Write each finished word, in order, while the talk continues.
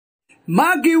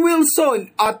Maggie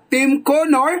Wilson at Team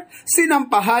Connor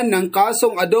sinampahan ng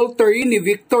kasong adultery ni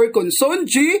Victor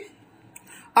Consunji.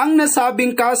 Ang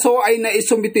nasabing kaso ay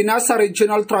naisumiti na sa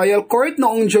Regional Trial Court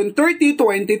noong June 30,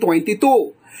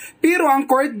 2022. Pero ang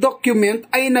court document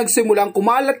ay nagsimulang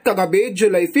kumalat kagabi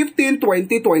July 15,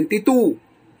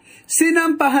 2022.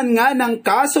 Sinampahan nga ng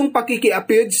kasong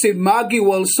pakikiapid si Maggie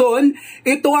Wilson.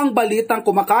 Ito ang balitang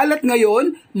kumakalat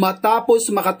ngayon matapos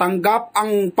makatanggap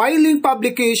ang filing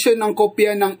publication ng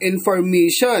kopya ng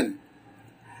information.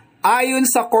 Ayon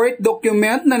sa court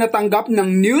document na natanggap ng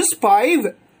News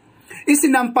 5,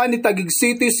 isinampa ni Taguig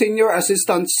City Senior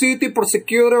Assistant City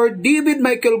Prosecutor David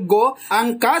Michael Go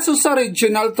ang kaso sa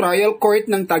Regional Trial Court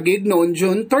ng Taguig noong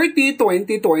June 30,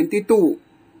 2022.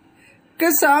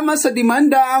 Kasama sa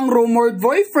demanda ang rumored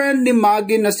boyfriend ni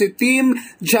Maggie na si Tim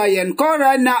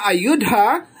Giancora na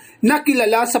ayudha na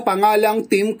kilala sa pangalang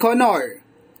Tim Connor.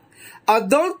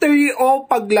 Adultery o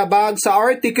paglabag sa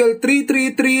Article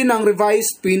 333 ng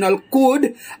Revised Penal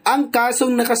Code ang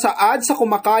kasong nakasaad sa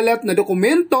kumakalat na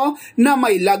dokumento na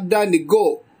may lagda ni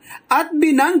Go. At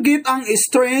binanggit ang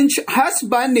estranged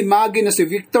husband ni Maggie na si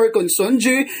Victor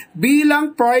Consunji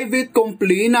bilang private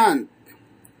complainant.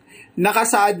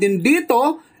 Nakasaad din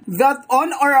dito that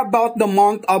on or about the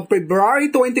month of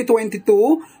February 2022,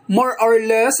 more or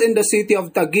less in the city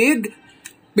of Taguig,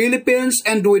 Philippines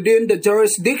and within the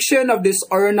jurisdiction of this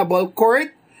honorable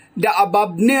court, the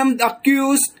above-named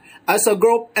accused as a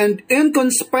group and in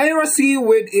conspiracy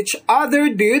with each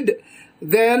other did,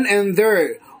 then and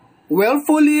there,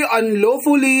 willfully,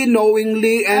 unlawfully,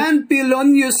 knowingly, and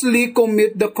feloniously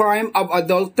commit the crime of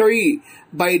adultery,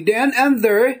 by then and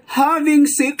there having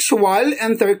sexual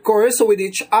intercourse with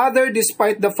each other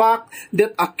despite the fact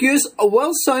that accused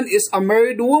Wilson is a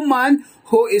married woman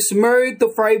who is married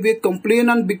to private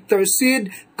complainant Victor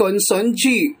Sid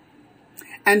Consunji.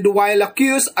 And while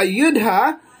accused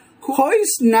Ayudha, who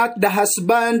is not the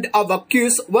husband of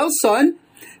accused Wilson,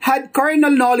 had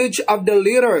carnal knowledge of the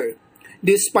latter,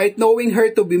 despite knowing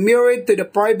her to be married to the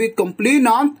private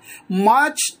complainant,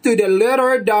 much to the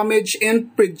latter damage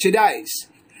and prejudice,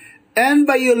 and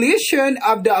violation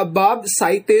of the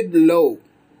above-cited law.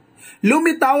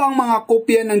 Lumitaw ang mga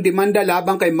kopya ng demanda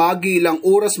labang kay Maggie ilang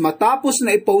oras matapos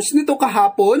na i-post nito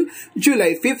kahapon,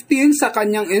 July 15, sa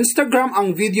kanyang Instagram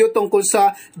ang video tungkol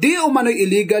sa di umano'y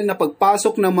illegal na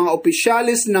pagpasok ng mga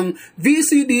opisyalis ng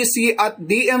VCDC at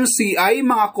DMCI,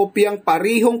 mga kopyang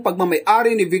parihong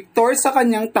pagmamay-ari ni Victor sa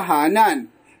kanyang tahanan.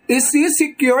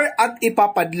 Isi-secure at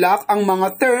ipapadlock ang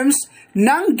mga terms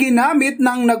ng ginamit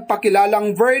ng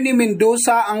nagpakilalang Vernie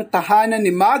Mendoza ang tahanan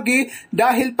ni Maggie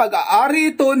dahil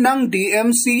pag-aari ito ng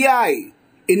DMCI.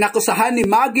 Inakusahan ni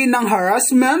Maggie ng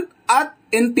harassment at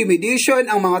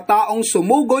intimidation ang mga taong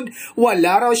sumugod.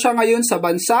 Wala raw siya ngayon sa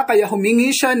bansa kaya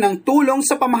humingi siya ng tulong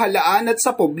sa pamahalaan at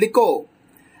sa publiko.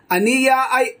 Aniya,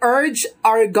 I urge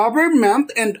our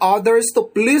government and others to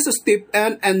please step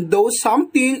in and do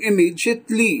something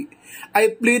immediately.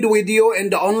 I plead with you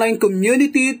and the online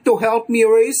community to help me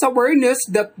raise awareness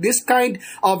that this kind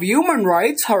of human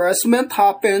rights harassment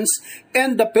happens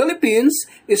in the Philippines,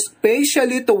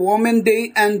 especially to women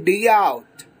day in, day out.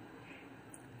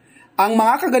 Ang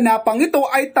mga kaganapang ito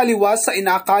ay taliwas sa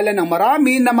inaakala ng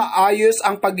marami na maayos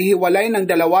ang paghihiwalay ng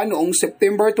dalawa noong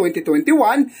September 2021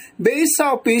 based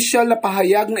sa official na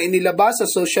pahayag na inilabas sa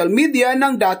social media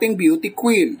ng dating beauty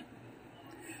queen.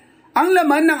 Ang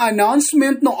laman ng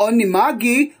announcement noon ni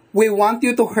Maggie, "We want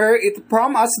you to hear it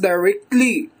from us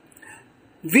directly.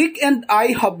 Vic and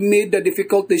I have made the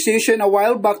difficult decision a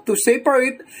while back to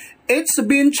separate. It's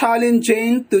been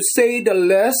challenging to say the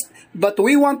least, but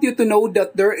we want you to know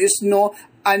that there is no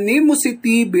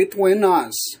animosity between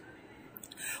us.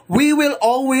 We will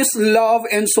always love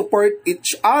and support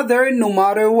each other no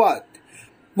matter what.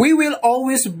 We will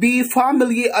always be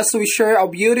family as we share a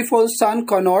beautiful son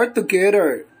Connor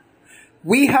together.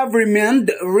 We have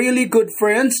remained really good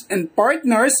friends and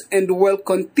partners and will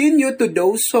continue to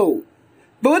do so.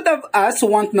 Both of us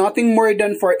want nothing more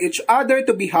than for each other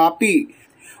to be happy.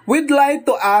 We'd like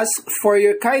to ask for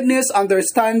your kindness,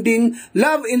 understanding,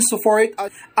 love, and support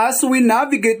as we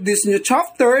navigate this new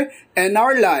chapter in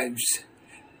our lives."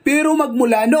 Pero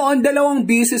magmula noon, 2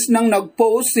 beses nang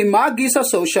nag-post si Maggie sa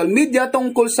social media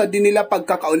tungkol sa di nila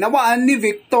pagkakaunawaan ni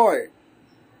Victor.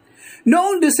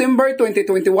 Noong December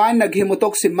 2021,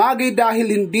 naghimutok si Maggie dahil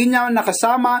hindi niya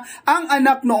nakasama ang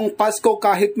anak noong Pasko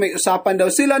kahit may usapan daw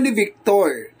sila ni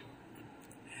Victor.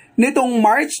 Nitong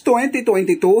March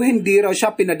 2022, hindi raw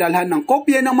siya pinadalhan ng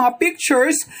kopya ng mga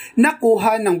pictures na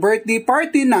kuha ng birthday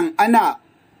party ng anak.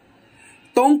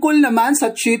 Tungkol naman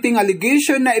sa cheating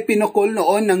allegation na ipinukol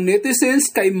noon ng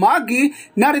netizens kay Maggie,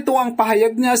 narito ang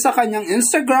pahayag niya sa kanyang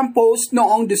Instagram post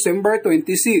noong December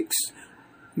 26.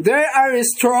 There are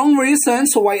strong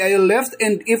reasons why I left,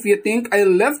 and if you think I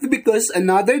left because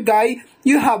another guy,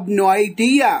 you have no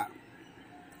idea.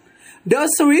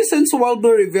 Those reasons will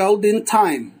be revealed in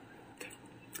time.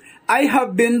 I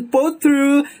have been put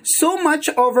through so much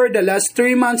over the last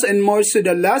 3 months and more so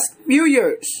the last few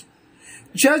years.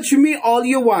 Judge me all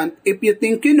you want. If you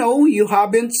think you know, you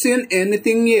haven't seen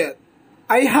anything yet.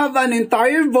 I have an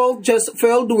entire vault just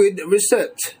filled with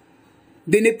receipts.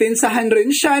 Dinipinsahan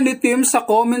rin siya ni Tim sa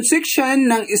comment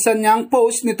section ng isa niyang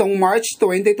post nitong March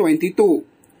 2022.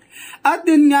 At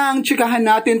din nga ang tsikahan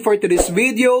natin for today's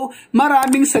video.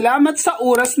 Maraming salamat sa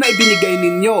oras na ibinigay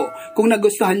ninyo. Kung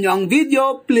nagustuhan nyo ang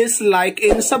video, please like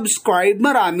and subscribe.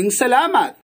 Maraming salamat!